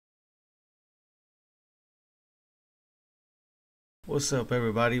What's up,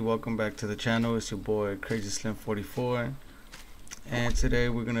 everybody? Welcome back to the channel. It's your boy Crazy Slim 44, and today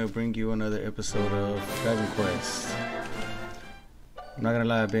we're gonna bring you another episode of Dragon Quest. I'm not gonna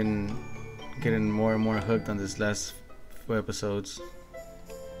lie, I've been getting more and more hooked on this last few episodes.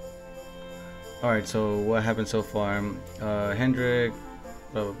 Alright, so what happened so far? Hendrik,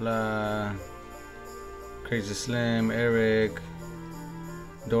 blah blah blah, Crazy Slim, Eric,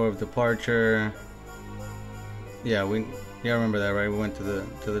 Door of Departure. Yeah, I remember that, right? We went to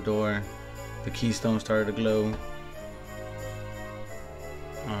the door. The keystone started to glow.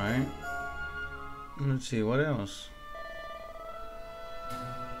 Alright. Let's see, what else?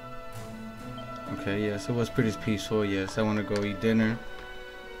 Okay, yes, it was pretty peaceful. Yes, I want to go eat dinner.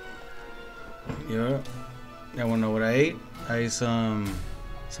 Yeah. I want to know what I ate. I ate some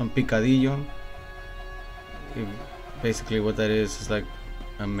picadillo. Basically what that is like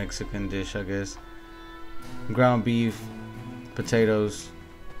a Mexican dish, I guess. Ground beef, potatoes,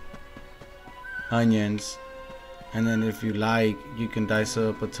 onions, and then if you like, you can dice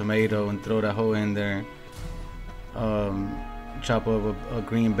up a tomato and throw that whole in there. Chop up a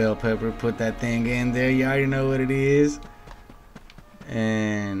green bell pepper, put that thing in there. You already know what it is.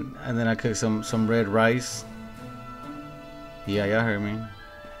 And then I cooked some red rice. Yeah, y'all heard me.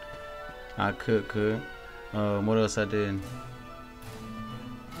 I cook. What else I did?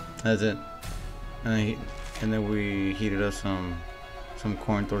 That's it. And then we heated up some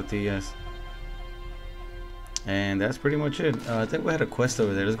corn tortillas, and that's pretty much it. I think we had a quest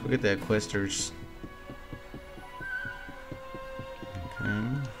over there. Let's go get that questers. Okay.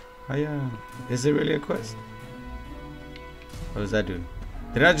 Oh yeah, is it really a quest? What does that do?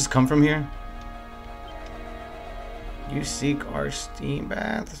 Did I just come from here? You seek our steam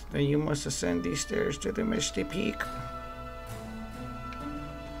baths, then you must ascend these stairs to the misty peak.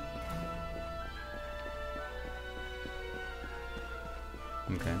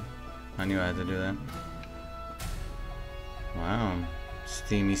 Okay, I knew I had to do that. Wow,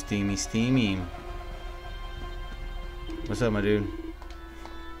 steamy, steamy, steamy. What's up, my dude?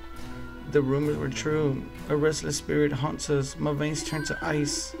 The rumors were true. A restless spirit haunts us. My veins turn to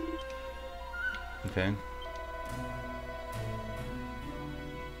ice. Okay.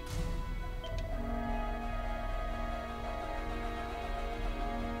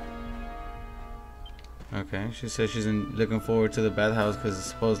 Okay, she says she's looking forward to the bathhouse because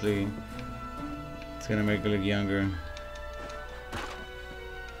supposedly it's gonna make her look younger.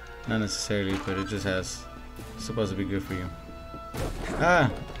 Not necessarily, but it just has. It's supposed to be good for you.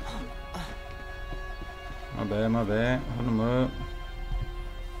 Ah! My bad. Hold them up.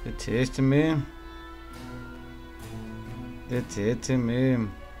 They're testing me. They're testing me.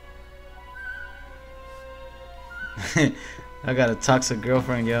 I got a toxic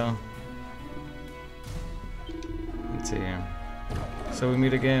girlfriend, y'all. Let's see here. So we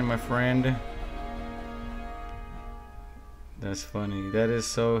meet again, my friend. That's funny. That is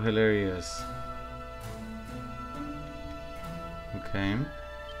so hilarious. Okay.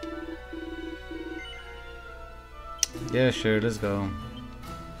 Yeah, sure, let's go.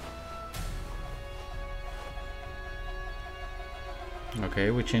 Okay,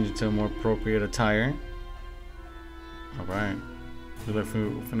 we change it to a more appropriate attire. Alright. Look like we're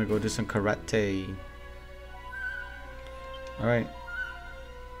gonna go do some karate. Alright.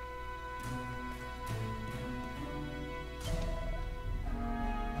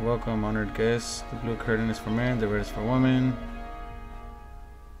 Welcome, honored guests. The blue curtain is for men, the red is for women.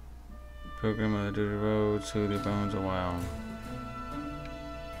 Pilgrim of the dirty road to the bones a while.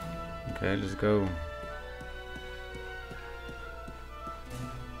 Okay, let's go.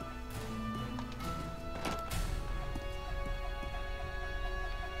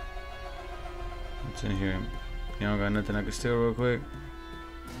 What's in here? You don't got nothing I can steal real quick?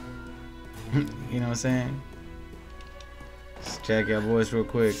 You know what I'm saying? Just jack your voice real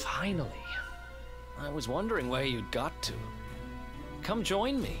quick. Finally. I was wondering where you'd got to. Come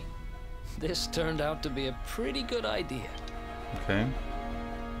join me. This turned out to be a pretty good idea. Okay.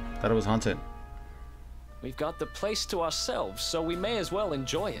 Thought it was haunted. We've got the place to ourselves, so we may as well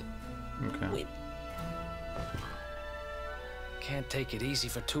enjoy it. Okay. Can't take it easy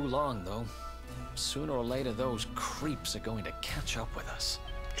for too long, though. Sooner or later, those creeps are going to catch up with us.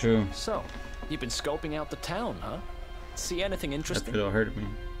 True. So, you've been scoping out the town, huh? See anything interesting? That pillow hurt me.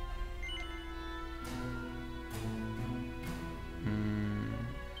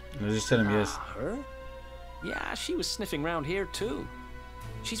 Let's just tell him yes. Her? Yeah, she was sniffing around here too.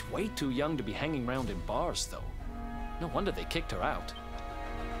 She's way too young to be hanging around in bars, though. No wonder they kicked her out.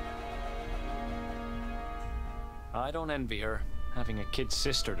 I don't envy her, having a kid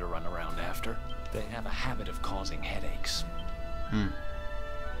sister to run around after. They have a habit of causing headaches. Hmm.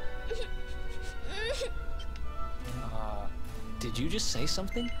 Did you just say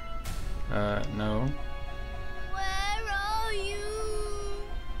something? No. Where are you?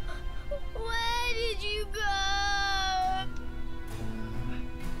 Where did you go?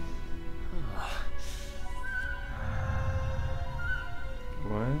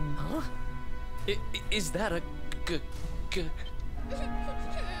 What? Huh? Is that a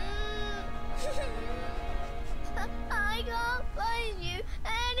I can't find you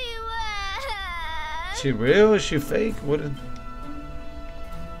anywhere. She real? Is she fake? What is...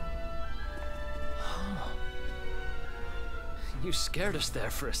 You scared us there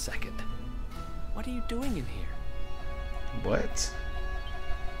for a second. What are you doing in here? What?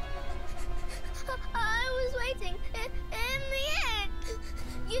 I was waiting in the end.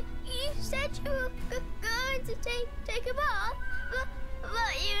 You said you were going to take a bath, but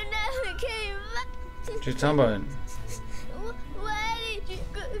you never came back. What you talking about? Where did you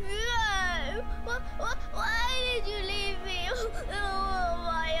go? Why did you leave me all on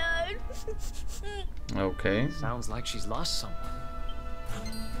my own? Okay. Sounds like she's lost someone.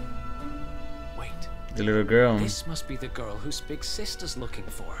 Wait. The little girl. This must be the girl whose big sister's looking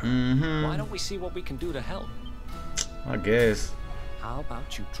for her. Mm-hmm. Why don't we see what we can do to help? I guess. How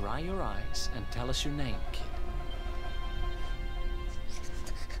about you dry your eyes and tell us your name, kid?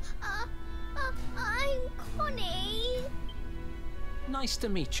 I'm Connie. Nice to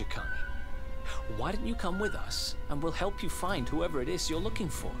meet you, Connie. Why don't you come with us, and we'll help you find whoever it is you're looking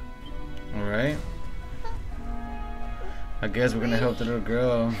for. Alright. I guess we're gonna help the little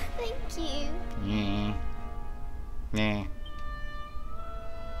girl. Thank you. Yeah. Yeah.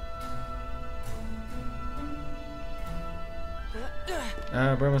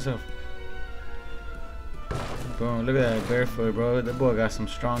 I brought myself. Boom, look at that barefoot, bro. That boy got some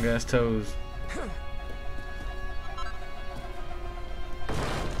strong ass toes.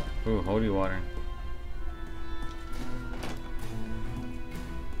 Ooh, holy water.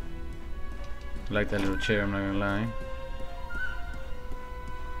 I like that little chair, I'm not gonna lie.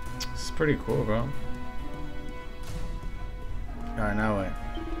 It's pretty cool, bro. Alright, now what?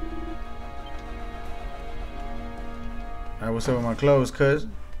 Alright, what's up with my clothes, cuz?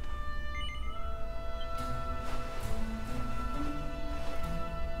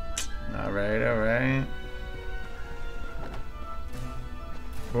 Alright, alright.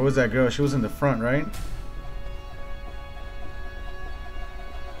 What was that girl? She was in the front, right?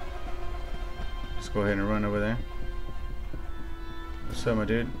 Let's go ahead and run over there. What's up, my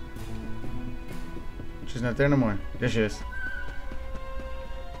dude? She's not there no more. There she is.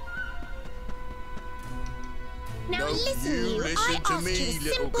 Now listen, you. I to asked me, you a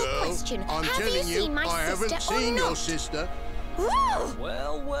little simple girl. question. I'm Have telling you seen my I sister haven't seen or your not? sister. Ooh!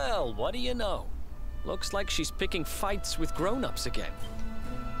 Well, well, what do you know? Looks like she's picking fights with grown-ups again.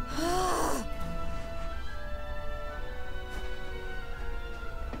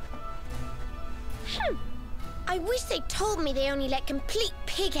 I wish they told me they only let complete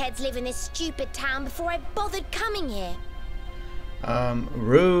pigheads live in this stupid town before I bothered coming here.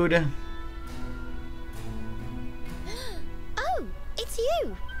 Rude. Oh, it's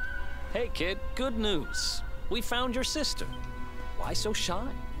you. Hey, kid, good news. We found your sister. Why so shy?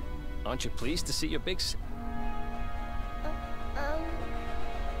 Aren't you pleased to see your big sister?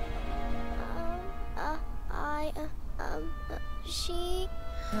 She...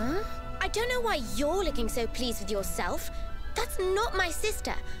 Huh? I don't know why you're looking so pleased with yourself. That's not my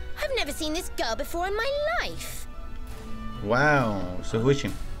sister. I've never seen this girl before in my life. Wow. So who is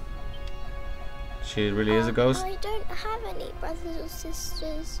she? She really is a ghost? I don't have any brothers or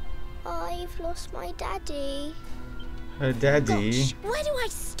sisters. I've lost my daddy. Her daddy. Gosh, where do I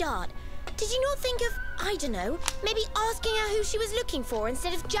start? Did you not think of, I don't know, maybe asking her who she was looking for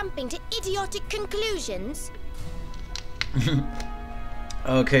instead of jumping to idiotic conclusions?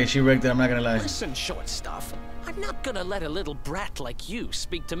 Okay, she wrecked it, I'm not gonna lie. Listen, short stuff. I'm not gonna let a little brat like you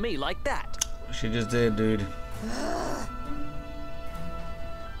speak to me like that. She just did, dude.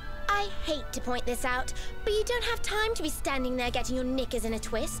 I hate to point this out, but you don't have time to be standing there getting your knickers in a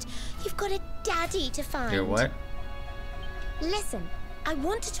twist. You've got a daddy to find. You're what? Listen, I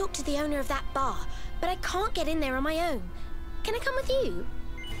want to talk to the owner of that bar, but I can't get in there on my own. Can I come with you?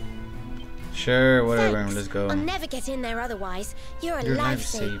 Sure, whatever, Thanks. let's go. I'll never get in there otherwise. You're a You're a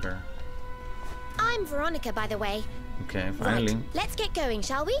lifesaver. lifesaver. I'm Veronica, by the way. Okay, finally. Right, let's get going,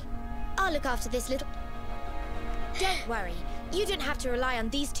 shall we? I'll look after this little... Don't worry. You don't have to rely on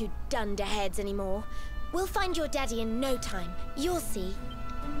these two dunderheads anymore. We'll find your daddy in no time. You'll see.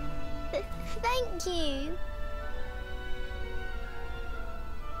 Thank you.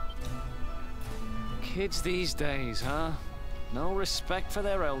 Kids these days, huh? No respect for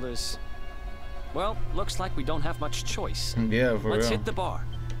their elders. Well, looks like we don't have much choice. Yeah, for Let's real. hit the bar.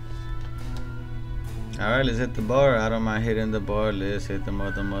 Alright, let's hit the bar. I don't mind hitting the bar. Let's hit the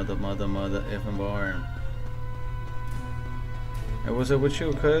mother effing bar. Hey, what's up with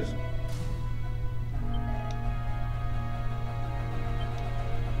you, cuz?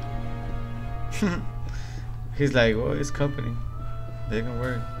 He's like, well, it's company. They can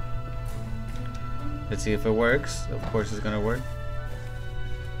work. Let's see if it works. Of course it's gonna work.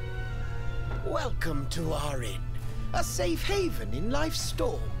 Welcome to our inn, a safe haven in life's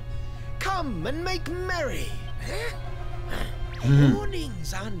storm. Come and make merry.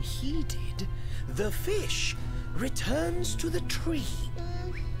 Warnings unheeded, the fish returns to the tree.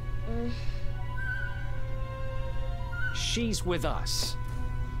 She's with us.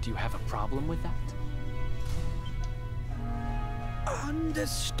 Do you have a problem with that?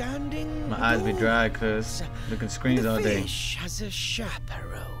 Understanding. My eyes be dry cuz looking at screens all The day. fish has a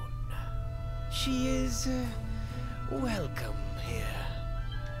chaperone. She is welcome here.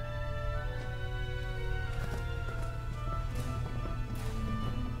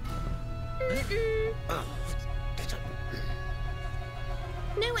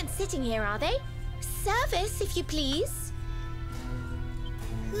 No one's sitting here, are they? Service, if you please.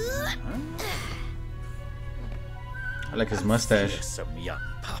 I like his mustache. Some young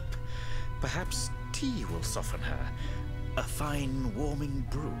pup. Perhaps tea will soften her. A fine warming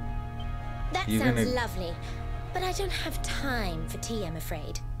brew. That You sounds gonna- lovely, but I don't have time for tea, I'm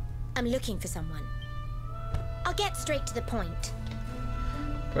afraid. I'm looking for someone. I'll get straight to the point.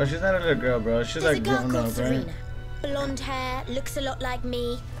 Bro, she's not a little girl, bro. She's There's like a girl grown called up, right? Serena. Blonde hair, looks a lot like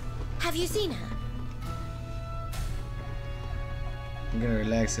me. Have you seen her? I'm gonna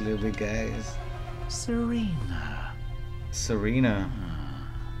relax a little bit, guys. Serena. Serena.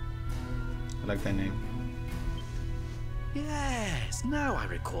 I like that name. Yes, now I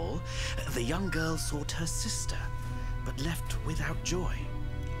recall. The young girl sought her sister, but left without joy.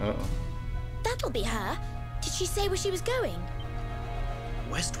 Uh-oh. That'll be her. Did she say where she was going?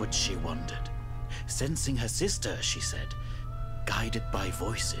 Westward she wandered, sensing her sister, she said, guided by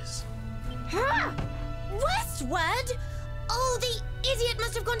voices. Huh? Westward? Oh, the idiot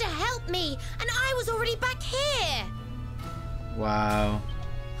must have gone to help me, and I was already back here. Wow.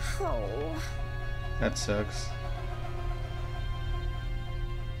 Oh. That sucks.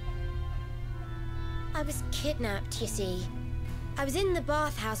 I was kidnapped, you see. I was in the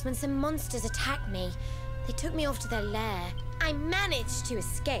bathhouse when some monsters attacked me. They took me off to their lair. I managed to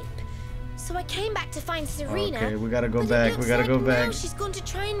escape. So I came back to find Serena. Okay, we gotta go but back. It We looks gotta like go now back. she's gone to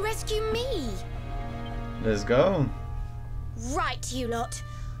try and rescue me. Let's go. Right, you lot.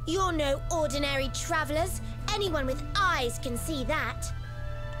 You're no ordinary travelers. Anyone with eyes can see that.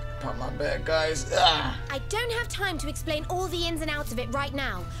 Pop my back, guys. Ah. I don't have time to explain all the ins and outs of it right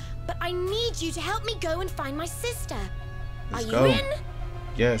now, but I need you to help me go and find my sister. Let's Are go. you in?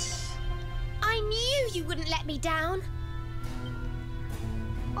 Yes. I knew you wouldn't let me down.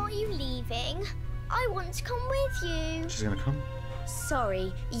 Are you leaving? I want to come with you. She's gonna come.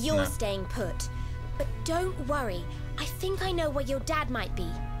 Sorry, you're No. staying put. But don't worry. I think I know where your dad might be.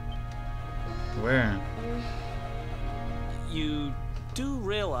 Where? You do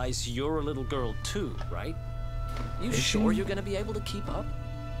realize you're a little girl too, right? You Is sure she? you're gonna be able to keep up?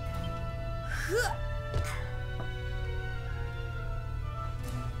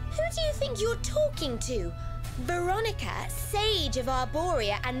 Who do you think you're talking to? Veronica, sage of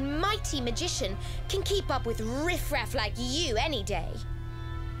Arborea and mighty magician, can keep up with riffraff like you any day.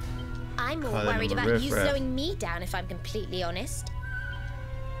 I'm more Calling worried him a about you riffraff. slowing me down, if I'm completely honest.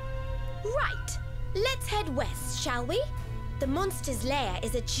 Right, let's head west, shall we? The monster's lair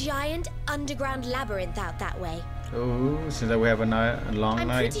is a giant underground labyrinth out that way. Oh, seems like we have a long I'm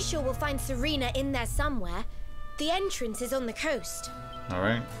night. pretty sure we'll find Serena in there somewhere. The entrance is on the coast. All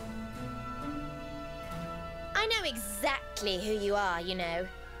right. I know exactly who you are, you know.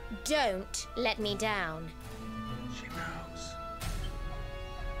 Don't let me down. She knows.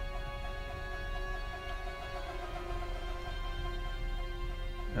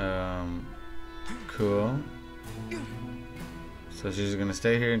 Cool. So she's gonna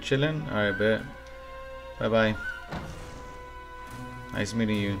stay here and chilling. All right, bet. Bye bye. Nice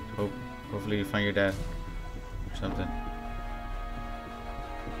meeting you. Hopefully you find your dad or something.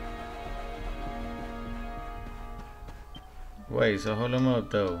 Wait, so hold him up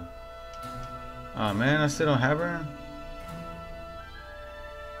though. Oh man, I still don't have her.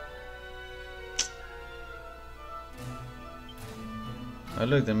 Oh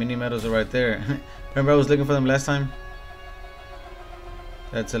look, the mini medals are right there. Remember I was looking for them last time?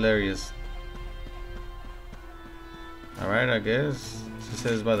 That's hilarious. Alright, I guess. She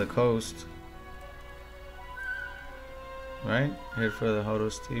says by the coast. Right? Head for the Hodo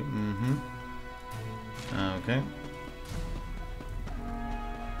Steep. Mm-hmm. Okay.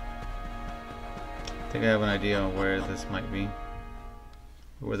 I think I have an idea on where this might be.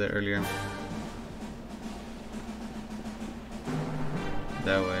 We were there earlier.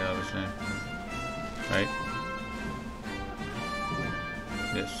 That way, obviously. Right?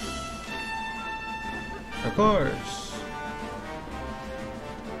 Yes. Of course.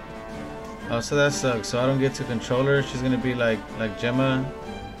 Oh, so that sucks. So I don't get to control her. She's gonna be like Gemma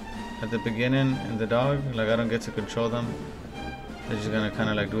at the beginning and the dog. Like I don't get to control them. They're just gonna kind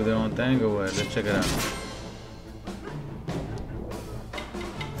of like do their own thing or what? Let's check it out.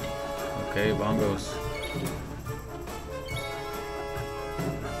 Okay, bongos.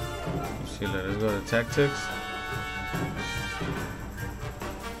 Let's see, let's go to tactics.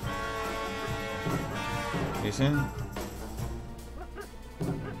 You see?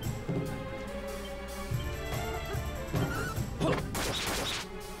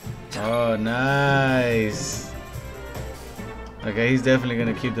 Oh, nice. Okay, he's definitely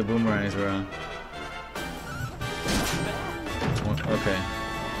gonna keep the boomerangs, bro. Okay.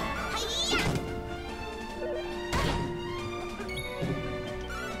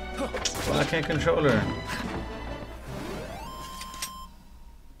 Well, I can't control her.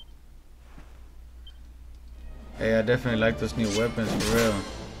 Hey, I definitely like those new weapons for real.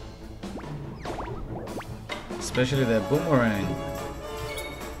 Especially that boomerang.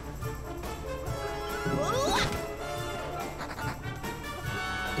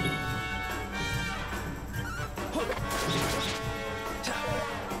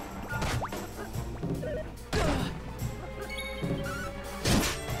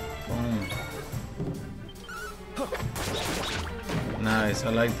 Boom. Nice, I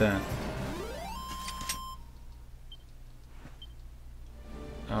like that.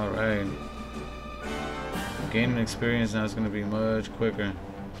 Alright. Gaining experience now is going to be much quicker.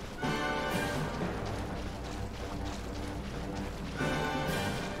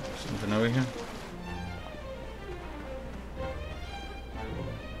 Something over here?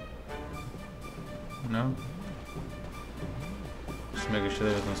 No? Just making sure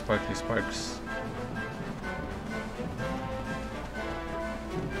there was no sparkly sparks.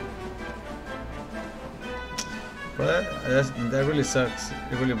 But that really sucks.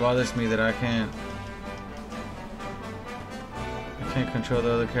 It really bothers me that I can't control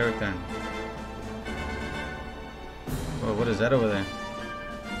the other character. Oh, what is that over there?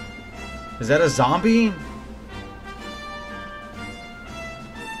 Is that a zombie?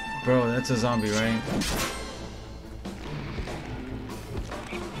 Bro, that's a zombie, right?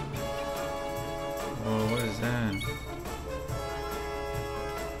 Oh, what is that?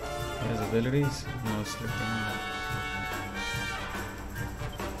 He has abilities? No, slipping.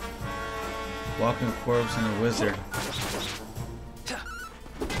 Walking corpse and a wizard.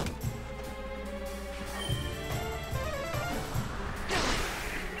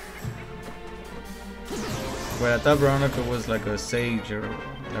 Wait, I thought Veronica was like a sage, or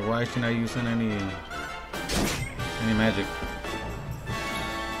like why is she not using any magic?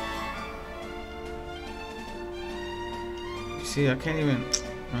 You see, I can't even.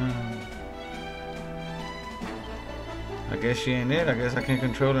 I guess she ain't it. I guess I can't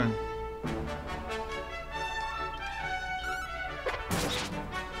control her.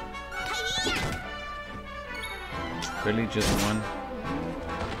 Really, just one?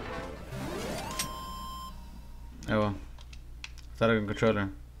 Oh well. I thought I could control her.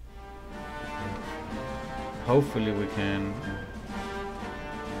 Hopefully we can.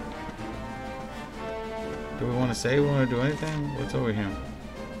 Do we want to say we want to do anything? What's over here?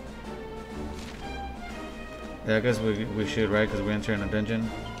 Yeah, I guess we should, right? Because we're entering a dungeon.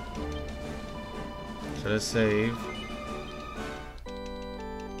 So let's save.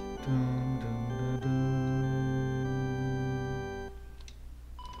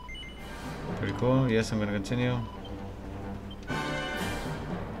 Pretty cool. Yes, I'm gonna continue.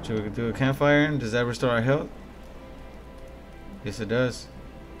 Should we do a campfire? Does that restore our health? Yes, it does.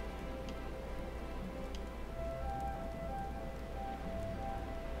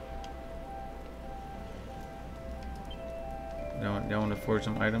 Y'all want to forge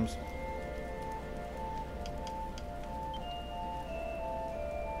some items?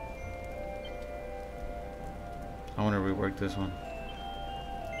 I want to rework this one.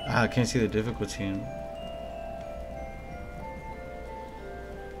 I can't see the difficulty.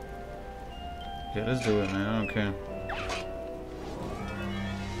 Yeah, let's do it, man. I don't care.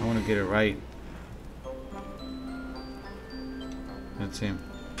 I want to get it right. Let's see.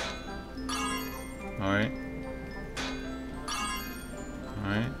 Alright.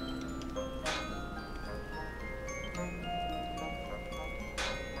 Alright.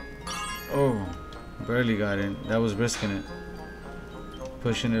 Oh, barely got in. That was risking it.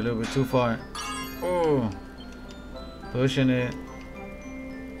 Pushing it a little bit too far. Oh, pushing it.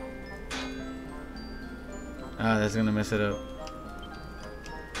 Ah, that's gonna mess it up.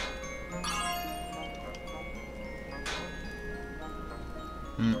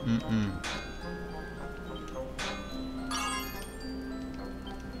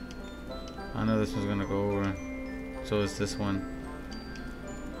 I know this one's gonna go over. So is this one.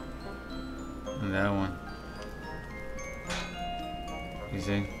 And that one. You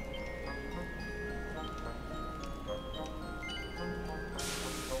see?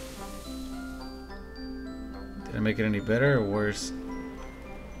 Did I make it any better or worse?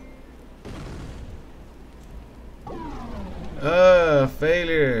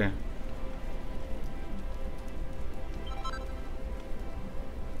 Failure.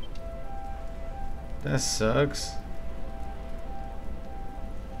 That sucks.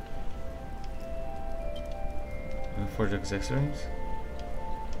 Forge accessories.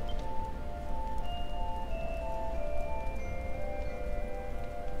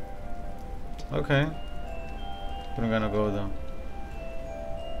 Okay. We don't got no gold though.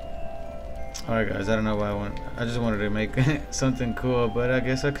 Alright guys, I don't know why I just wanted to make something cool, but I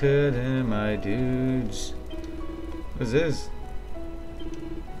guess I couldn't, my dudes. What's this?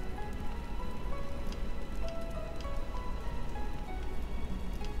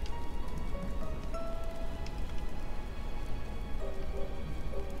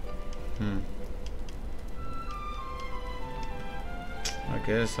 I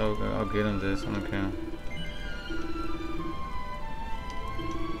guess I'll get him this. I don't care.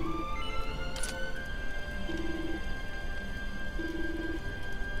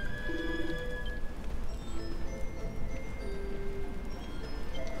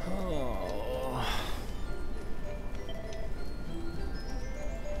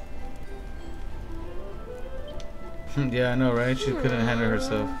 Yeah, I know, right? She couldn't handle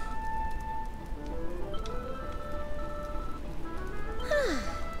herself.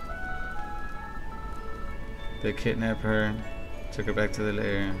 They kidnapped her, took her back to the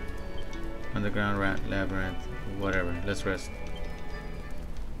lair, underground labyrinth, whatever. Let's rest.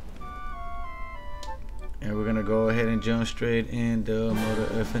 And we're gonna go ahead and jump straight into motor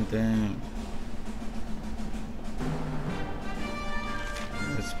effing thing.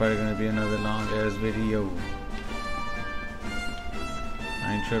 It's probably gonna be another long ass video.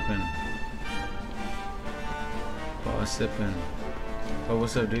 I ain't tripping. Ball sipping. Oh,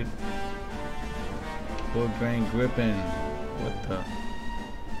 what's up, dude? Wood grain gripping. What the?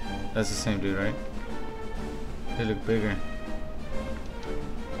 That's the same dude, right? They look bigger.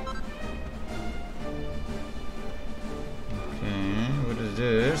 Okay, what is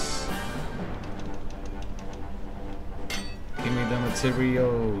this? Give me the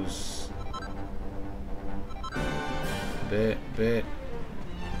materials. Bet.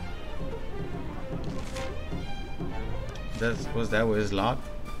 Was that what is locked?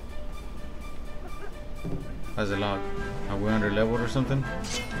 How's it locked? Are we under leveled or something?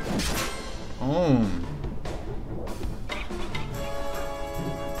 Oh.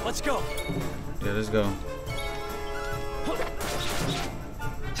 Let's go. Yeah, let's go.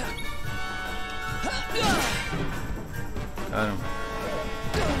 Got him.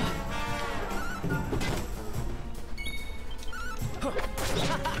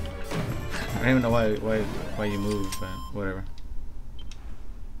 I don't even know why you move, but whatever.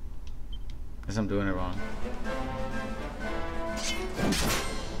 Guess I'm doing it wrong.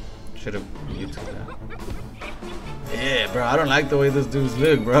 Should have you took that. Yeah, bro, I don't like the way those dudes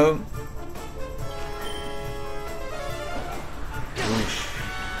look, bro. Whoosh.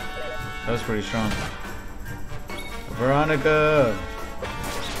 That was pretty strong. Veronica!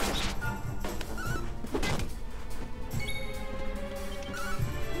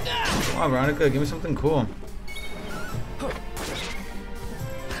 Come on, Veronica, give me something cool.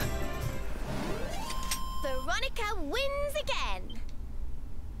 Veronica wins again.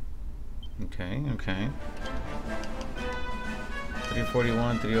 Okay.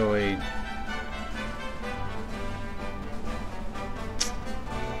 341, 308.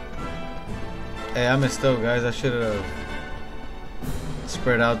 Hey, I messed up, guys. I should have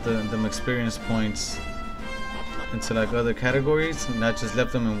spread out the experience points into like other categories, and not just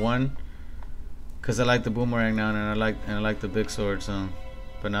left them in one. Cause I like the boomerang now, and I like the big sword. So,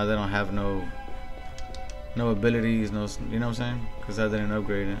 but now they don't have no abilities, no, you know what I'm saying? Cause I didn't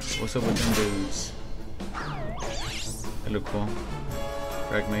upgrade it. What's up with them dudes? They look cool.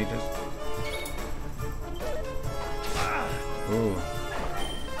 Crack mages. Ooh.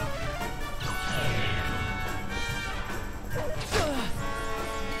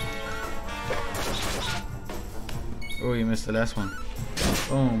 Oh, you missed the last one.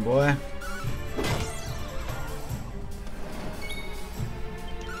 Boom, boy.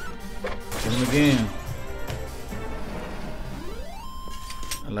 Hit him again.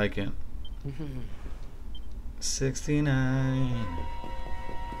 I like it. 69.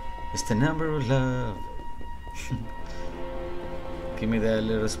 It's the number of love. Give me that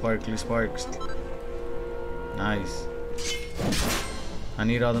little sparkly sparks. Nice. I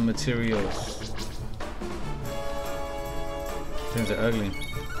need all the materials. Things are ugly.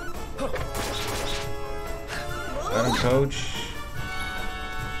 Got him, coach.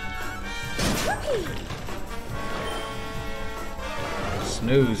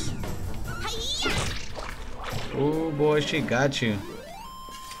 Snooze. Oh boy, she got you.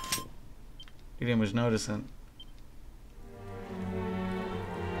 You didn't much notice it.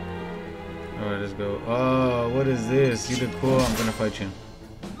 Alright, let's go. Oh, what is this? You look cool. I'm gonna fight you.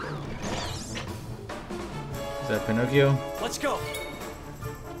 Is that Pinocchio? Let's go.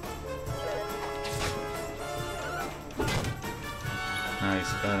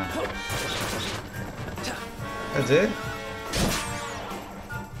 Nice, got him. That's it?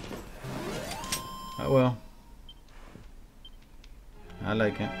 Oh well. I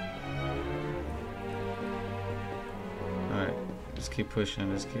like it. Alright, let's keep pushing,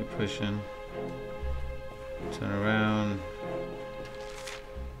 let's keep pushing. Turn around.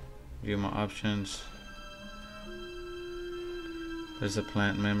 View my options. There's a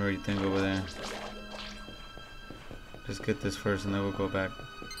plant memory thing over there. Let's get this first and then we'll go back.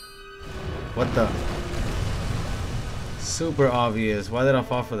 What the? Super obvious. Why did I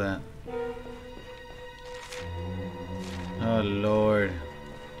fall for that? Oh lord.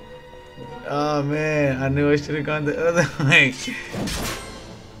 Oh man, I knew I should have gone the other way.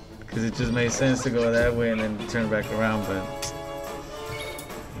 Because it just made sense to go that way and then turn back around, but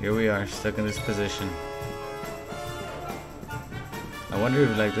here we are, stuck in this position. I wonder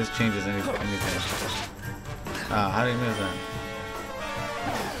if like this changes anything. Ah, how did you miss that?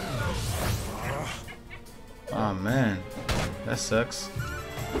 Oh man, that sucks.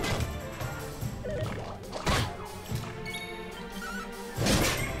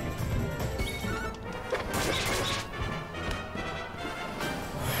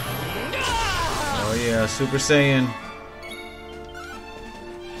 Oh yeah, Super Saiyan.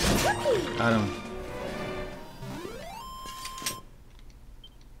 Got him.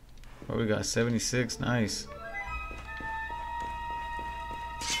 Oh, we got 76. Nice.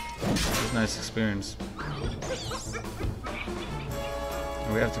 That's nice experience.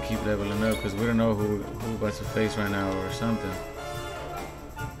 And we have to keep leveling up because we don't know who we're about to face right now or something.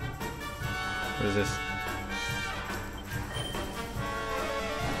 What is this?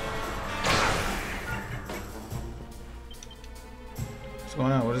 What's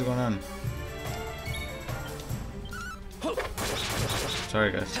going on? What is going on?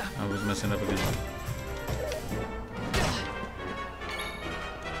 Sorry guys, I was messing up again.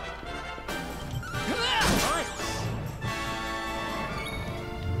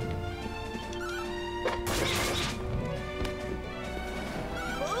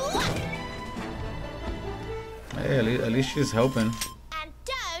 Hey, at least she's helping. And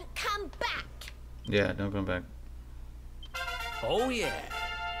don't come back. Yeah, don't come back. Oh yeah.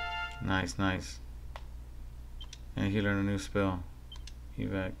 Nice, nice. And he learned a new spell.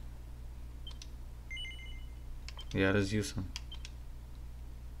 Evac. Yeah, let's use them.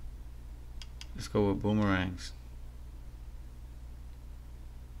 Let's go with boomerangs.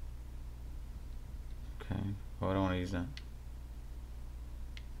 Okay. Oh, I don't want to use that.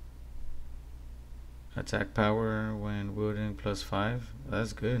 Attack power when wielding +5.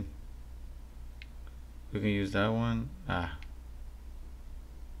 That's good. We can use that one. Ah.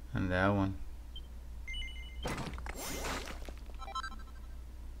 And that one.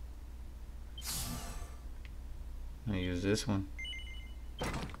 I use this one.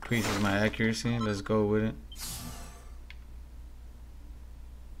 Increases my accuracy. Let's go with it.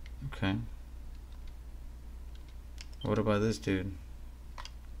 Okay. What about this dude?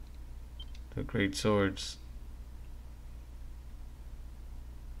 The great swords.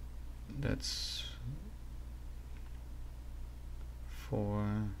 That's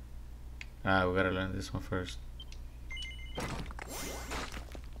 4. Ah, we gotta learn this one first.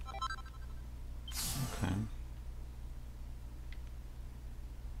 Okay.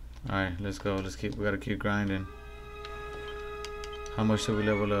 Alright, let's go. We gotta keep grinding. How much should we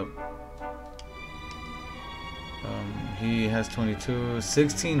level up? He has 22.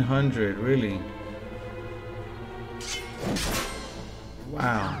 1600, really?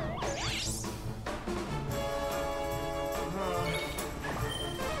 Wow.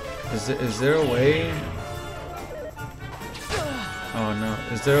 Is there a way Oh no.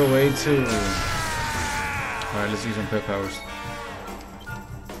 Is there a way to... Alright, let's use some pet powers.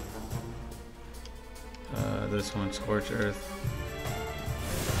 This one, Scorch Earth.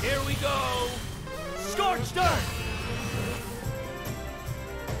 Here we go! Scorched Earth!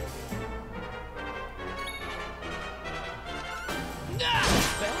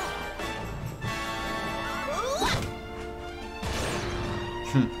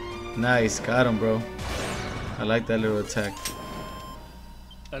 Nice, got him, bro. I like that little attack.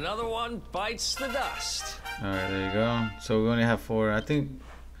 Another one bites the dust. Alright, there you go. So we only have 4. I think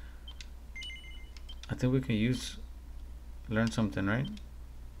we can learn something, right?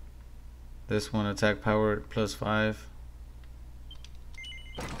 This one, attack power plus 5.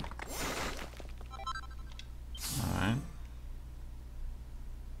 Alright.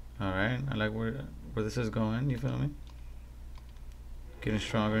 Alright, I like where this is going, you feel me? Getting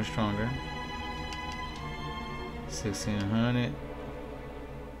stronger and stronger. 1600.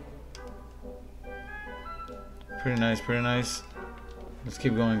 Pretty nice, pretty nice. Let's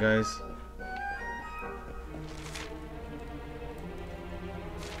keep going, guys.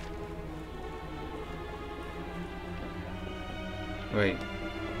 Wait.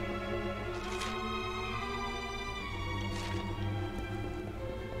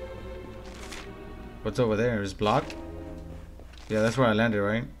 What's over there? Is blocked? Yeah, that's where I landed,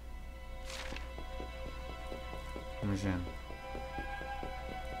 right? Let me see.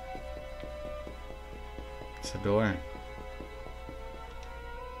 It's a door.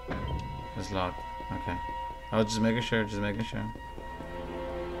 It's locked. Okay. I was just making sure,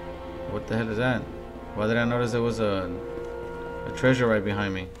 What the hell is that? Why did I notice there was a treasure right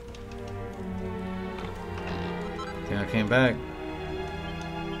behind me? I think I came back.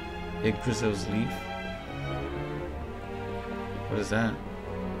 Yggdrasil's leaf. What is that?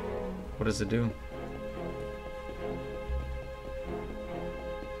 What does it do?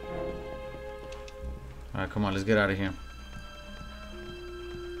 Alright, come on, let's get out of here.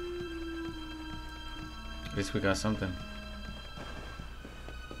 At least we got something.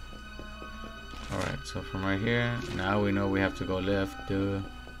 Alright, so from right here, now we know we have to go left. Duh.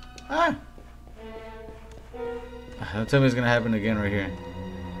 Ah! Don't tell me it's gonna happen again right here.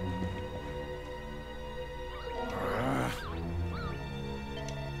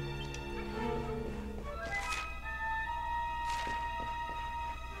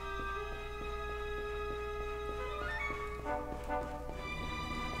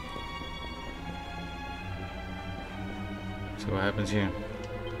 So what happens here?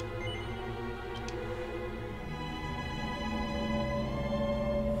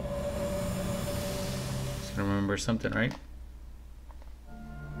 Just remember something, right?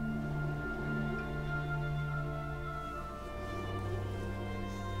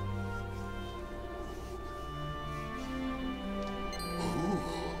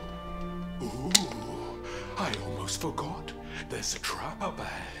 I almost forgot. There's a trap up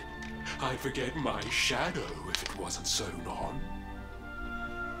ahead. I'd forget my shadow if it wasn't sewn on.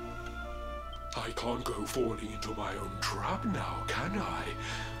 I can't go falling into my own trap now, can I?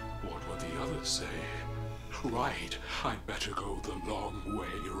 What would the others say? Right, I'd better go the long way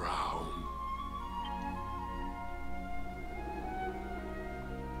around.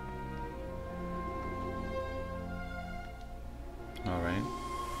 All right.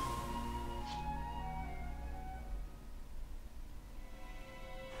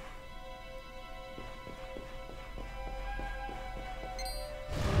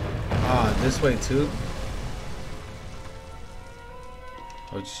 This way too?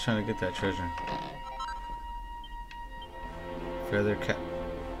 I was just trying to get that treasure. Feather cap.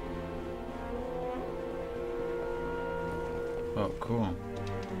 Oh, cool.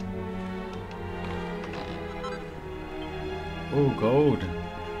 Oh, gold.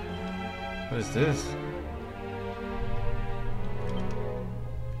 What is this?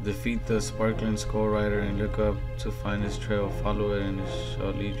 Defeat the sparkling skull rider and look up to find his trail. Follow it and it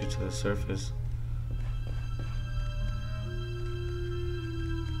shall lead you to the surface.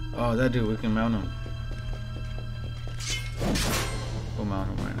 Oh, that dude, we can mount him. We'll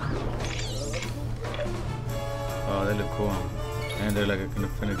mount him right now. Oh, they look cool. And they're like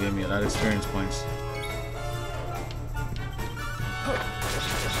gonna give me a lot of experience points.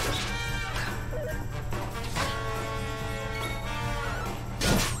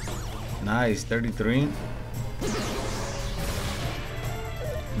 Nice, 33.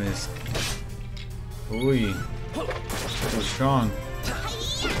 Missed. Ooh, too strong.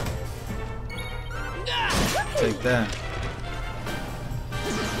 Take that.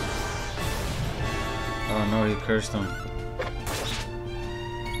 Oh no, he cursed him.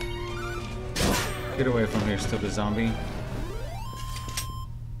 Get away from here, stupid zombie.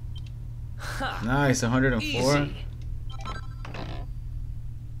 Nice, 104. Easy.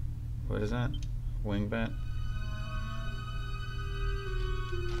 What is that? Wing bat.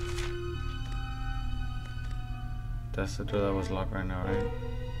 That's the door that was locked right now, right?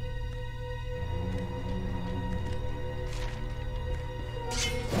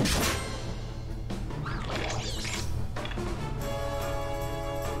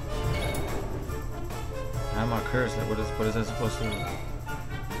 How am I cursed? Like, what is that supposed to do?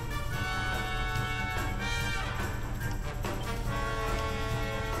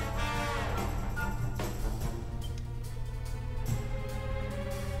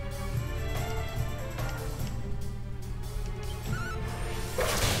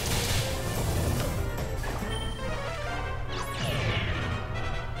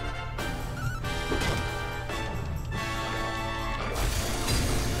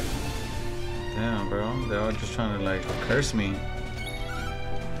 Damn, bro. They're all just trying to, like, curse me.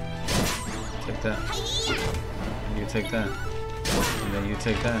 Take that. You take that. And then you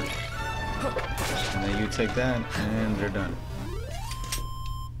take that. And then you take that. And they're done.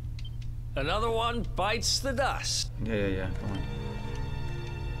 Another one bites the dust. Yeah. Come on.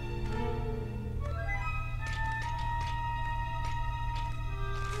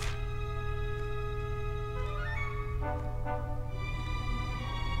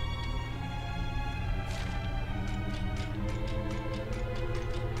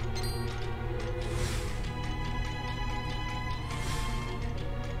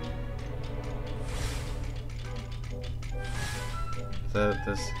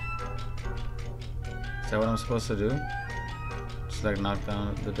 Is that what I'm supposed to do? Just like knock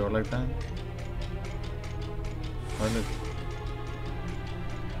down the door like that? Oh, look.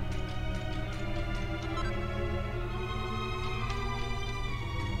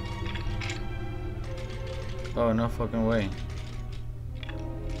 Oh, no fucking way.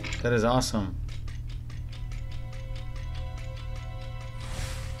 That is awesome.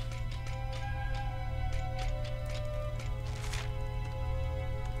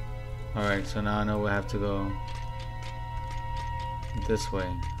 Alright, so now I know we have to go this way.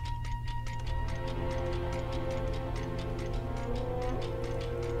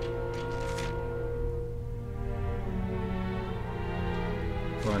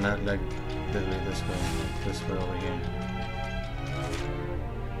 Well, not like literally this way over here.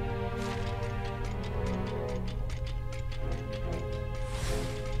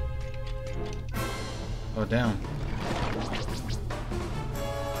 Oh, damn.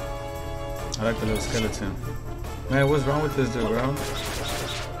 I like the little skeleton. Man, what's wrong with this dude, bro?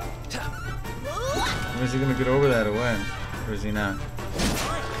 Is he gonna get over that or what? Or is he not?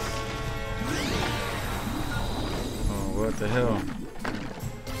 Oh, what the hell?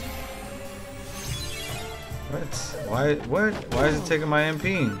 What? Why is it taking my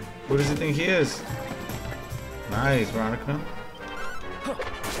MP? Who does he think he is? Nice, Veronica.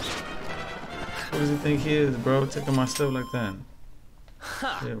 Who does he think he is, bro? Taking my stuff like that.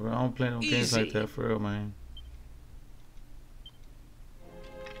 Yeah, bro, I don't play no games like that for real, man.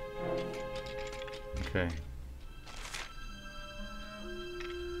 Okay.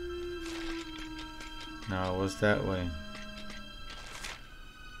 Now, what's that way?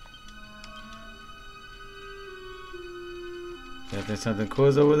 Yeah, I think something cool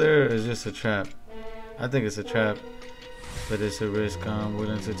is over there, or is just a trap? I think it's a trap, but it's a risk I'm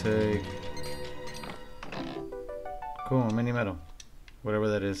willing to take. Cool, mini metal. Whatever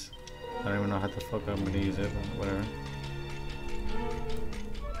that is. I don't even know how the fuck I'm gonna use it, but whatever.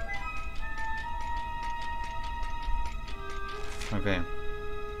 Okay.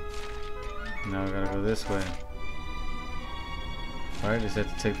 Now we gotta go this way. Alright, just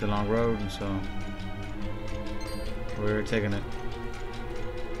have to take the long road, and so we're taking it.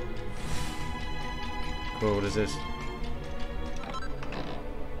 Cool, what is this?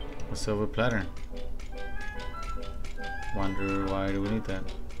 A silver platter. Wonder why do we need that?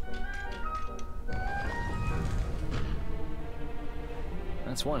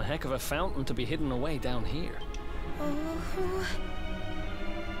 That's one heck of a fountain to be hidden away down here.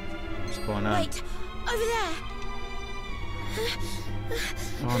 What's going on? Wait, over there.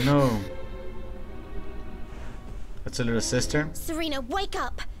 Oh no. That's a little sister? Serena, wake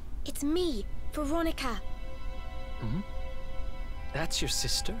up. It's me, Veronica. That's your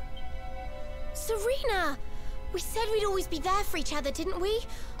sister? Serena! We said we'd always be there for each other, didn't we?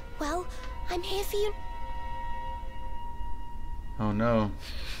 Well, I'm here for you. Oh no.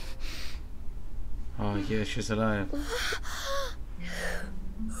 Oh yeah, she's alive.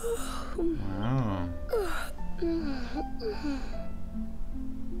 Wow.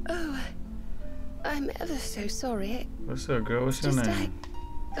 Oh, I'm ever so sorry. What's up, girl? What's your Just name?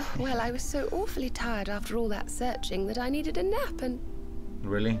 Well, I was so awfully tired after all that searching that I needed a nap and...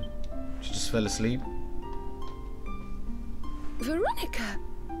 Really? She just fell asleep? Veronica!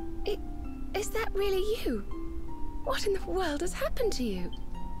 Is that really you? What in the world has happened to you?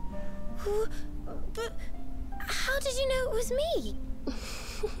 But how did you know it was me?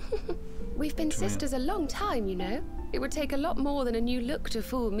 We've been sisters a long time, you know. It would take a lot more than a new look to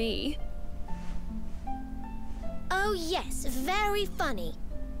fool me. Oh yes, very funny.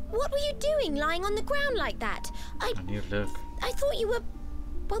 What were you doing lying on the ground like that? A new look. I thought you were...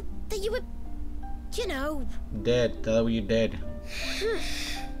 Well, that you were... You know... Dead. That way you dead.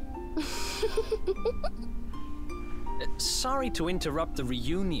 Sorry to interrupt the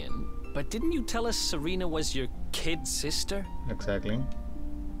reunion, but didn't you tell us Serena was your kid sister? Exactly.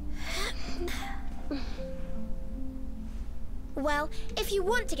 Well, if you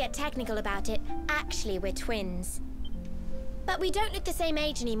want to get technical about it, actually we're twins. But we don't look the same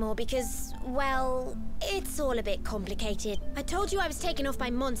age anymore because, well, it's all a bit complicated. I told you I was taken off by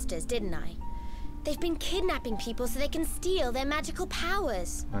monsters, didn't I? They've been kidnapping people so they can steal their magical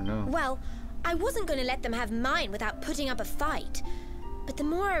powers. I know. Well, I wasn't going to let them have mine without putting up a fight. But the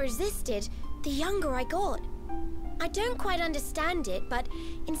more I resisted, the younger I got. I don't quite understand it, but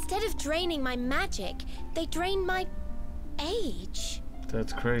instead of draining my magic, they drained my age.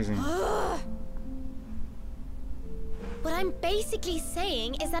 That's crazy. What I'm basically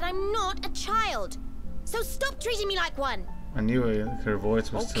saying is that I'm not a child. So stop treating me like one. I knew it. Her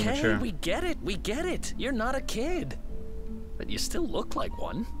voice was too mature. Okay, we get it. You're not a kid. But you still look like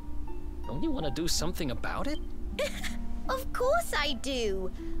one. Don't you want to do something about it? Of course I do.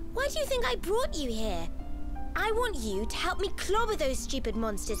 Why do you think I brought you here? I want you to help me clobber those stupid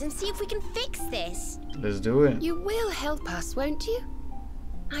monsters and see if we can fix this. Let's do it. You will help us, won't you?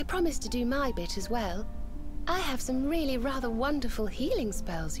 I promise to do my bit as well. I have some really rather wonderful healing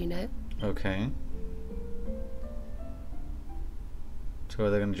spells, you know. Okay. So are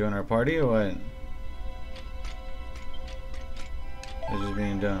they gonna join our party or what? They're just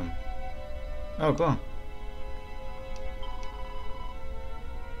being dumb. Oh, cool.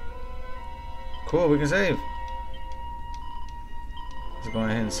 Cool, we can save. Let's go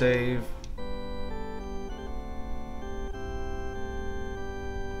ahead and save.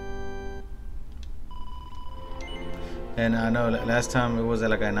 And I know last time it was at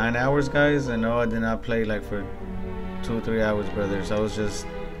like 9 hours, guys. I know I did not play like for 2 or 3 hours, brothers. I was just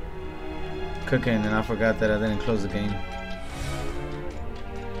cooking and I forgot that I didn't close the game.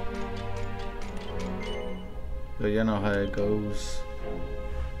 So you know how it goes.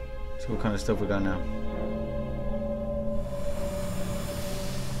 So what kind of stuff we got now?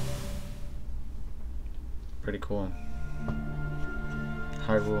 Pretty cool.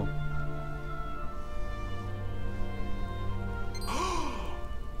 Hardwood.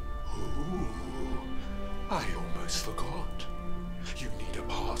 I almost forgot. You need a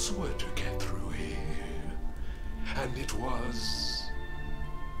password to get through here. And it was...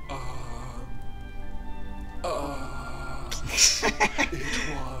 it was...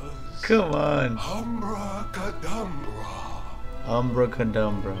 Come on. Umbracadabra.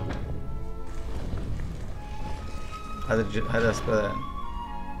 Umbracadabra. How did I spell that?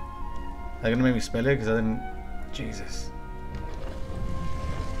 Are you gonna make me spell it? Because I didn't... Jesus.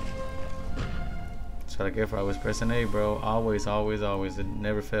 That's what I get for always pressing A, bro. Always, always, always. It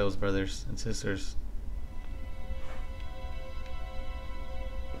never fails, brothers and sisters.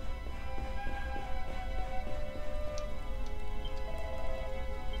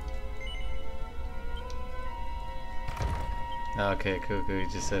 Okay, cool, cool. You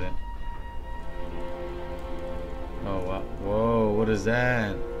just said it. Oh, wow. Whoa, what is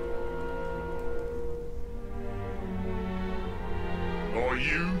that? Are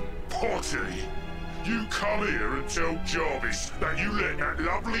you potty? You come here and tell Jarvis that you let that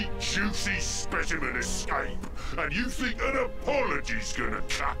lovely, juicy specimen escape, and you think an apology's gonna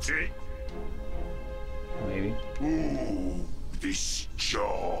cut it? Maybe. Ooh, this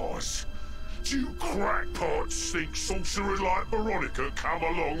jars. Do you crackpots think sorcerers like Veronica come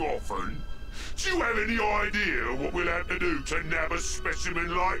along often? Do you have any idea what we'll have to do to nab a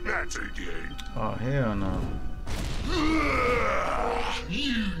specimen like that again? Oh, hell no.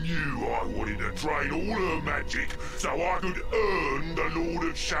 You knew I wanted to drain all her magic so I could earn the Lord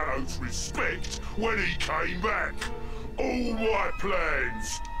of Shadows' respect when he came back. All my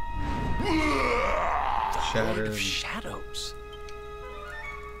plans. Lord of Shadows.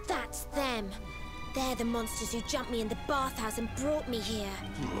 That's them. They're the monsters who jumped me in the bathhouse and brought me here.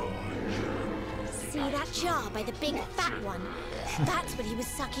 See that jar by the big fat one? That's what he was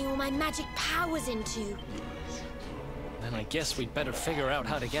sucking all my magic powers into. Then I guess we'd better figure out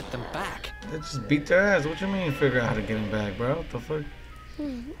how to get them back. They just beat their ass. What you mean figure out how to get him back, bro? What the fuck?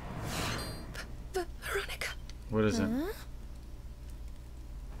 Veronica. What is it?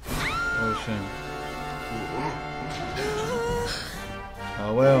 Oh shit.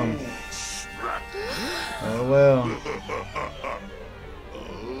 Oh well. Oh well.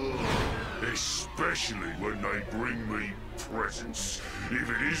 Especially when they bring me presents. If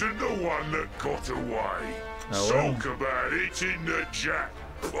it isn't the one that got away. Oh, well. Talk about it in the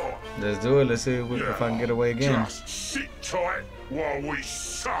jackpot. Let's do it. Let's see if I can get away again. Just sit tight while we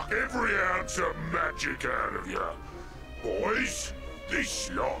suck every ounce of magic out of you. Boys,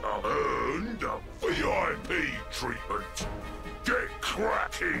 this lot have earned a VIP treatment. Get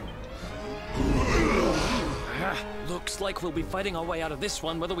cracking. Looks like we'll be fighting our way out of this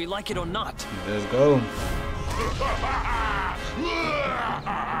one, whether we like it or not. Let's go.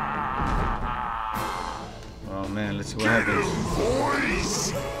 Oh man, let's see what happens.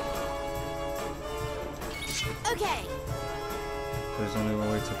 Boys. Okay. There's only one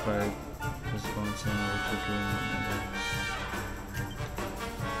way to fight. Just going to know what you're doing.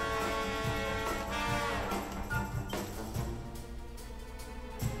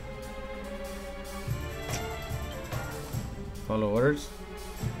 Follow orders.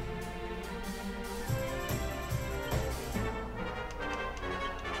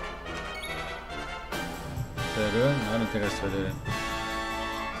 Did I do it? I don't think I still did it.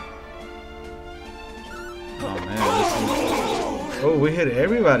 Oh man, listen. Oh, we hit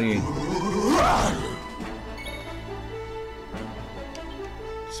everybody.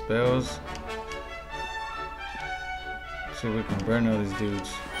 Spells. See if we can burn all these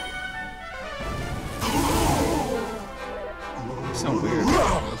dudes. Sound weird.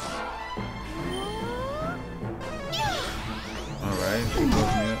 Alright, she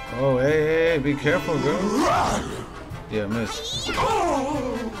blows me up. Oh, hey, be careful, girl. Yeah, miss.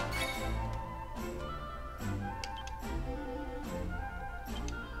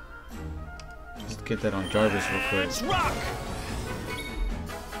 Just get that on Jarvis real quick.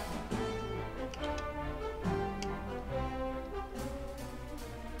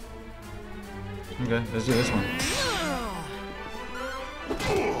 Okay, let's do this one.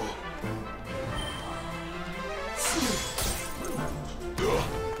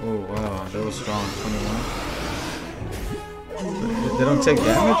 Oh wow, that was strong. 21. They don't take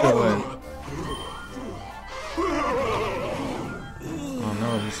damage or what? Oh no,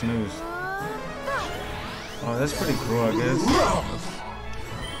 he snoozed. Oh, that's pretty cool, I guess.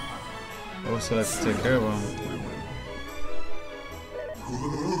 I would still like to take care of him.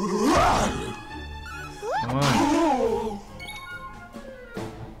 Come on.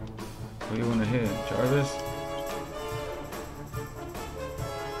 Who do you want to hit? Jarvis?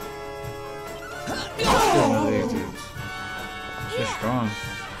 Kill one of these dudes. They're strong.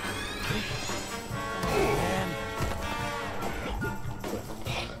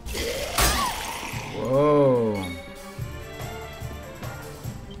 Whoa.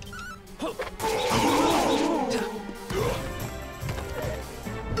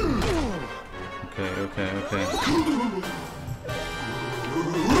 Okay.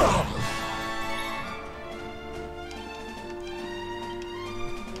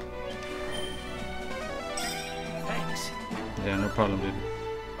 Thanks. Yeah, no problem, dude.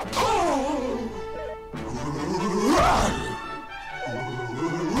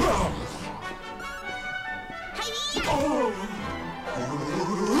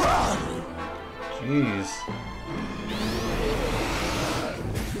 Jeez.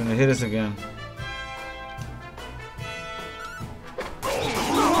 He's gonna hit us again.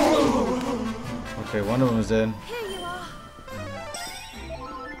 Okay, one of them is dead. Here you are.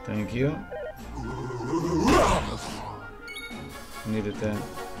 Thank you. Needed that.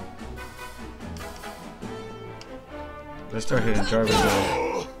 Let's start hitting Jarvis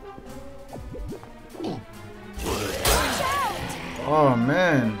though. Oh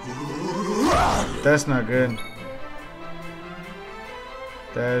man. That's not good.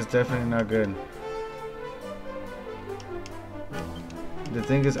 That is definitely not good. The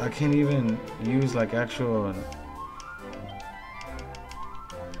thing is, I can't even use like actual...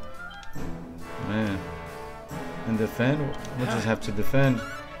 Man. And defend? We'll just have to defend.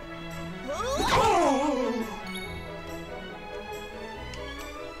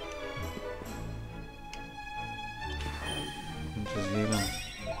 Just heal him.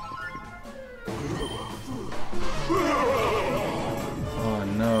 Oh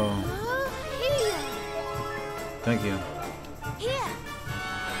no. Thank you.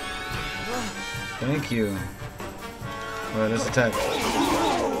 Thank you. Alright, let's attack.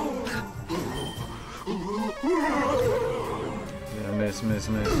 Miss, miss,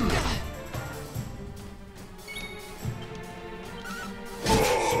 miss.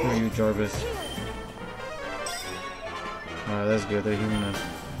 Screw you, Jarvis. Alright, that's good. They're healing us.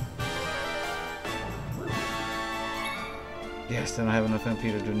 Yes, they don't have enough MP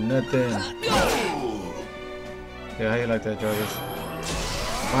to do nothing. Yeah, how you like that, Jarvis?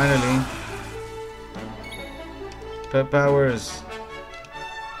 Finally. Pet powers.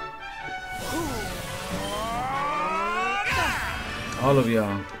 All of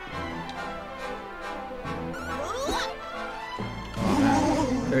y'all. Oh,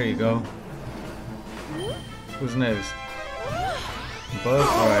 man. There you go. Who's next? Buff?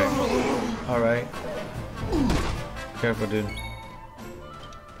 Alright. Alright. Careful, dude.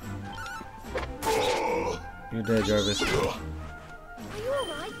 You're dead, Jarvis. Are you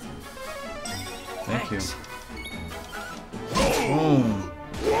alright? Thank you. Boom.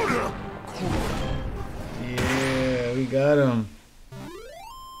 Yeah, we got him.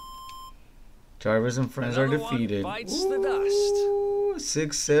 Jarvis and friends are defeated. Bites the dust. Ooh,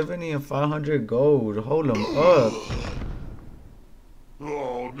 670 and 500 gold. Hold them up.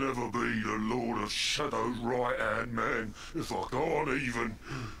 I'll never be the Lord of Shadow's right-hand man if I can't even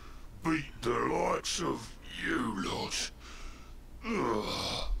beat the likes of you lot.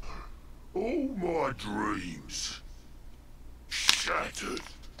 Ugh. All my dreams shattered.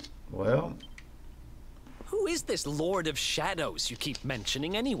 Well, Who is this Lord of Shadows you keep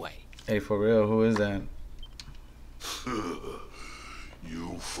mentioning anyway? hey, for real, who is that?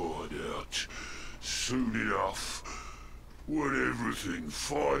 You'll find out soon enough when everything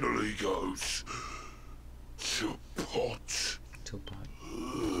finally goes to pot. Tupac.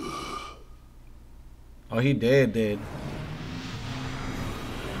 Oh, he dead.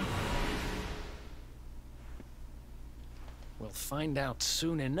 We'll find out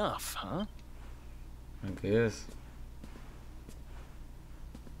soon enough, huh? I guess.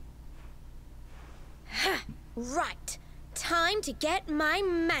 Right. Time to get my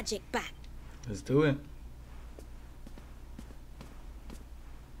magic back. Let's do it.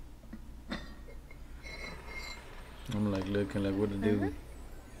 I'm like looking like what to do.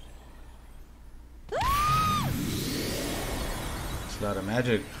 It's a lot of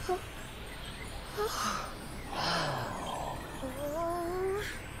magic. Oh,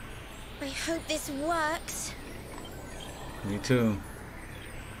 I hope this works. Me too.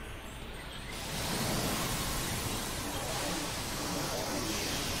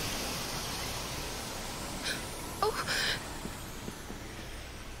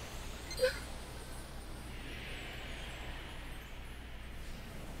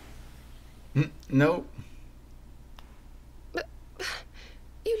 Nope. But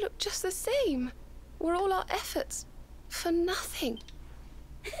you look just the same. Were all our efforts for nothing?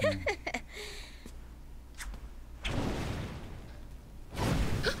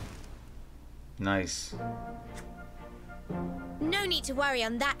 Nice. No need to worry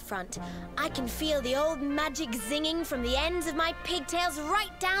on that front. I can feel the old magic zinging from the ends of my pigtails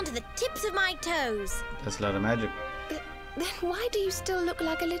right down to the tips of my toes. That's a lot of magic. Then why do you still look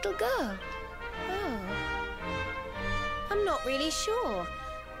like a little girl? Oh. I'm not really sure.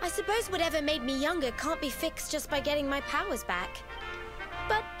 I suppose whatever made me younger can't be fixed just by getting my powers back.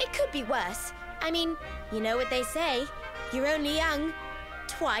 But it could be worse. I mean, you know what they say. You're only young.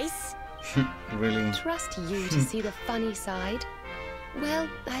 Twice. Really? Trust you to see the funny side. Well,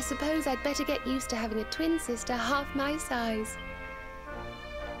 I suppose I'd better get used to having a twin sister half my size.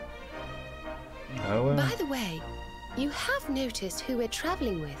 Oh well. By the way, you have noticed who we're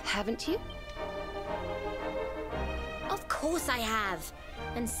traveling with, haven't you? Of course I have.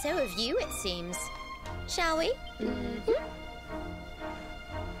 And so have you, it seems. Shall we?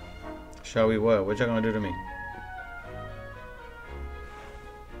 Shall we what? What y'all gonna do to me?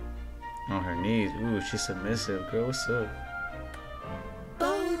 On her knees. Ooh, she's submissive. Girl, what's up?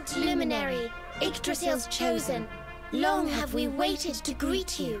 Bold luminary, Yggdrasil's chosen, long have we waited to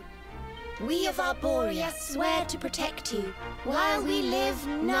greet you. We of Arborea swear to protect you. While we live,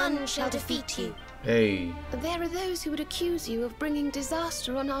 none shall defeat you. Hey. There are those who would accuse you of bringing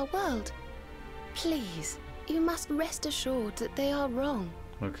disaster on our world. Please, you must rest assured that they are wrong.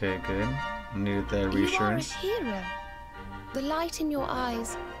 Okay, good. I needed that reassurance. You are a hero. The light in your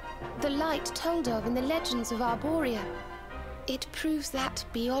eyes, the light told of in the legends of Arborea. It proves that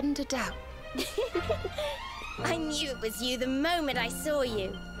beyond a doubt. I knew it was you the moment I saw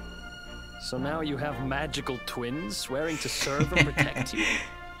you. So now you have magical twins swearing to serve and protect you?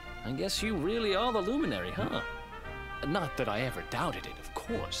 I guess you really are the luminary, huh? Not that I ever doubted it, of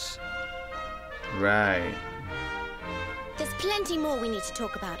course. Right. There's plenty more we need to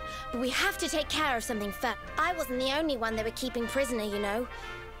talk about, but we have to take care of something first. I wasn't the only one they were keeping prisoner, you know.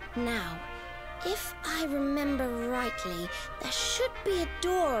 Now, if I remember rightly, there should be a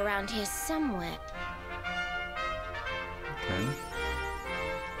door around here somewhere. Okay.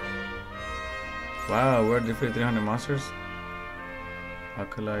 Wow, we're defeated 300 monsters?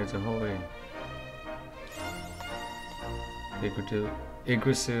 Acolytes ahoy.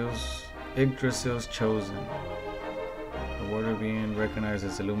 Yggdrasil's chosen. The warder being recognized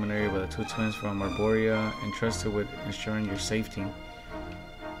as a luminary by the two twins from Arborea, entrusted with ensuring your safety.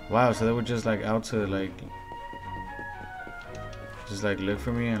 Wow, so they were just like out to like just like look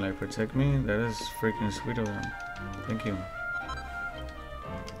for me and like protect me? That is freaking sweet of them. Thank you.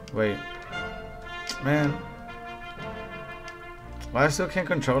 Wait. Man. Why I still can't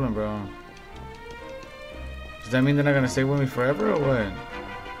control them, bro? Does that mean they're not gonna stay with me forever or what?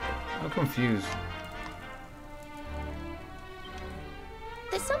 I'm confused.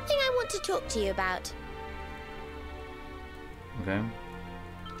 There's something I want to talk to you about. Okay.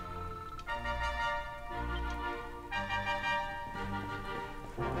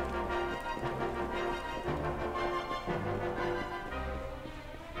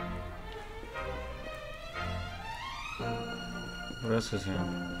 What else is here?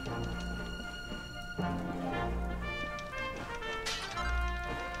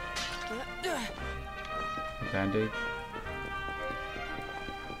 Band-aid.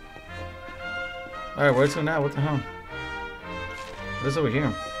 Alright, where to now? What the hell? What is over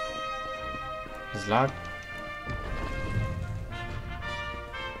here? It's locked.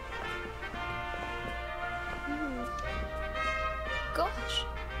 Gosh,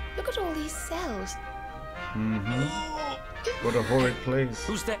 look at all these cells. What a horrid place.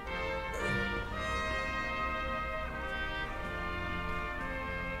 Who's that?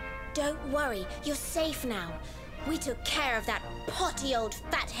 Don't worry, you're safe now. We took care of that potty old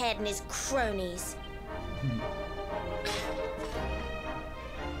fathead and his cronies.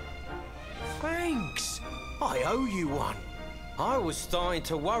 Thanks. I owe you one. I was starting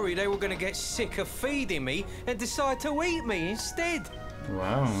to worry they were going to get sick of feeding me and decide to eat me instead.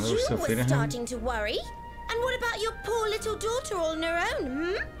 Wow, they were You still were feeding him? starting to worry. And what about your poor little daughter all on her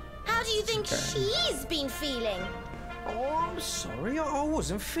own, How do you think she's been feeling? Oh, I'm sorry, I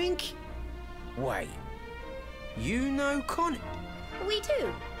wasn't thinking. Wait, you know Connie? We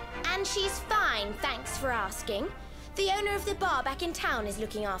do. And she's fine, thanks for asking. The owner of the bar back in town is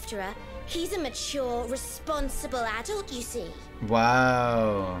looking after her. He's a mature, responsible adult, you see.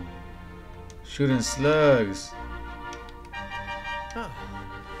 Wow. Shooting slugs. Oh.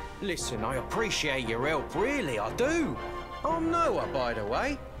 Listen, I appreciate your help, really, I do. I'm Noah, by the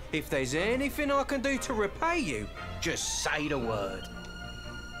way. If there's anything I can do to repay you, just say the word.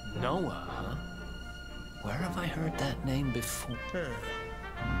 Noah, huh? Where have I heard that name before?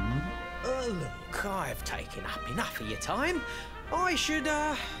 Look, I've taken up enough of your time. I should,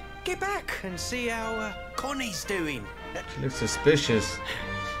 get back and see how, Connie's doing. She looks suspicious.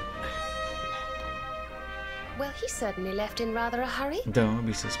 Well, he certainly left in rather a hurry. Don't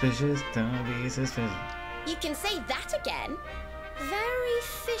be suspicious. Don't be suspicious. You can say that again. Very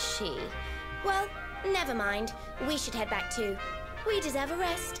fishy. Well, never mind. We should head back too. We deserve a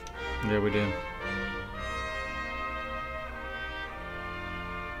rest. Yeah, we do.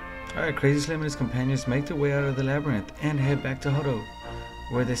 Alright, Crazy Slim and his companions make their way out of the labyrinth and head back to Hodo,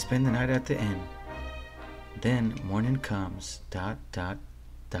 where they spend the night at the inn. Then morning comes. ...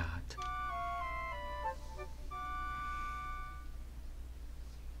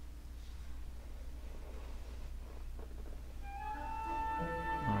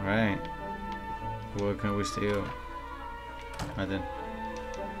 Alright. What can we steal? Nothing.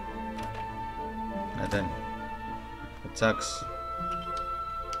 Nothing. It sucks.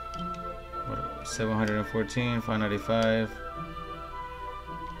 What, 714, 595.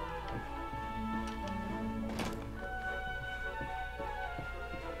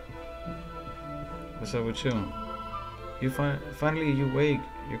 What's up with you? Finally you wake.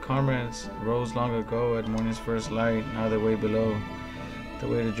 Your comrades rose long ago at morning's first light. Now they wait below. The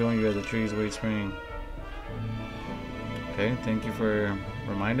way to join you as the trees wait spring. Okay, thank you for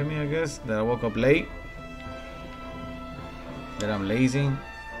reminding me, I guess, that I woke up late. That I'm lazy.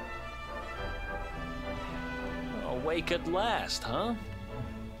 Awake at last, huh?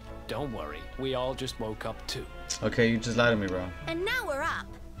 Don't worry, we all just woke up too. Okay, you just lied to me, bro. And now we're up.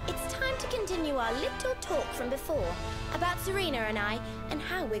 It's time to continue our little talk from before about Serena and I and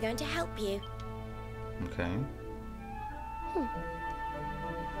how we're going to help you. Okay.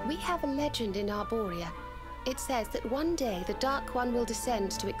 We have a legend in Arborea. It says that one day the Dark One will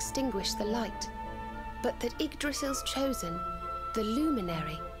descend to extinguish the light. but that Yggdrasil's chosen, the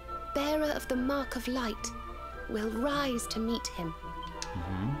luminary, bearer of the mark of light, will rise to meet him.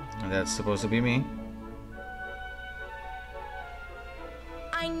 And that's supposed to be me.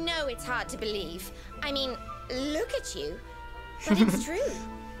 I know it's hard to believe. I mean, look at you. But it's true.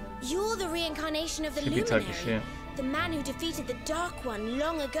 You're the reincarnation of the Should be talking luminary, shit. the man who defeated the Dark One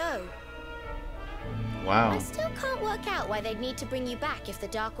long ago. Wow. I still can't work out why they'd need to bring you back if the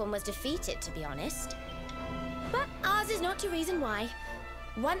Dark One was defeated, to be honest. But ours is not to reason why.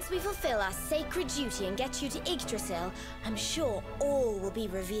 Once we fulfill our sacred duty and get you to Yggdrasil, I'm sure all will be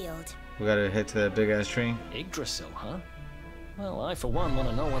revealed. We gotta head to that big ass tree. Yggdrasil, huh? Well, I for one want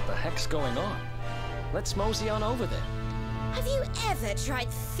to know what the heck's going on. Let's mosey on over there. Have you ever tried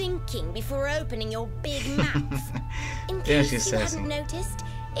thinking before opening your big maps? In Yeah, case she's you sassy. hadn't noticed,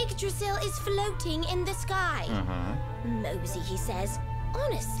 Yggdrasil is floating in the sky. Mosey, he says.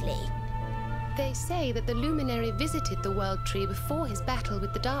 Honestly. They say that the luminary visited the World Tree before his battle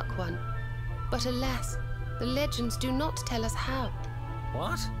with the Dark One. But alas, the legends do not tell us how.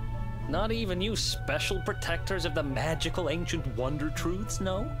 What? Not even you special protectors of the magical ancient wonder truths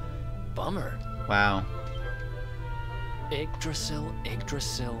know? Bummer. Wow. Yggdrasil,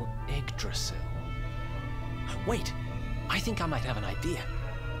 Yggdrasil, Yggdrasil. Wait, I think I might have an idea.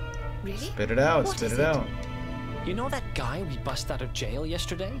 Really? Spit it out, What spit is it it? out. You know that guy we bust out of jail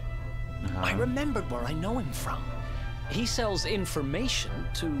yesterday? I remembered where I know him from. He sells information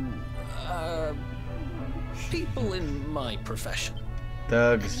to, people in my profession.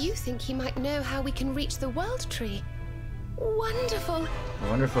 Thugs. You think he might know how we can reach the World Tree? Wonderful!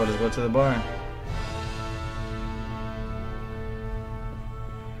 Wonderful, let's go to the bar.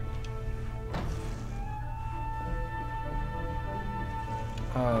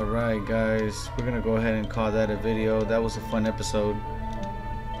 Alright guys, we're gonna go ahead and call that a video. That was a fun episode.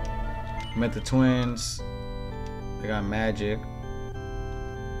 Met the twins. They got magic.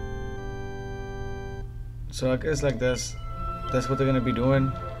 So I guess like that's what they're gonna be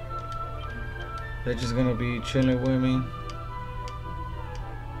doing. They're just gonna be chilling with me.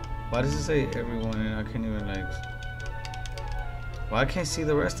 Why does it say everyone and I can't even like... Well, I can't see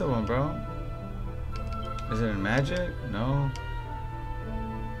the rest of them, bro. Is it in magic? No.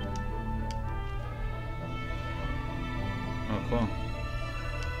 Oh, cool.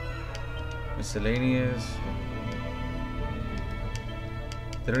 Miscellaneous.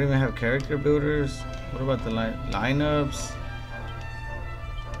 They don't even have character builders. What about the lineups?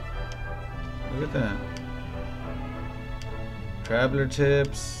 Look at that. Traveler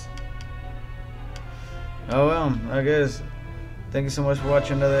tips. Oh well, I guess. Thank you so much for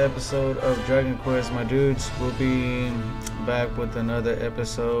watching another episode of Dragon Quest, my dudes. We'll be back with another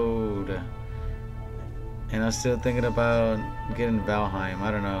episode. And I'm still thinking about getting Valheim.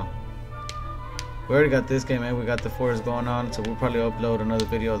 I don't know. We already got this game and we got the forest going on, so we'll probably upload another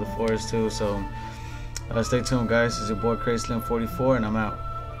video of the forest too. So stay tuned, guys. This is your boy Crazy Slim 44, and I'm out.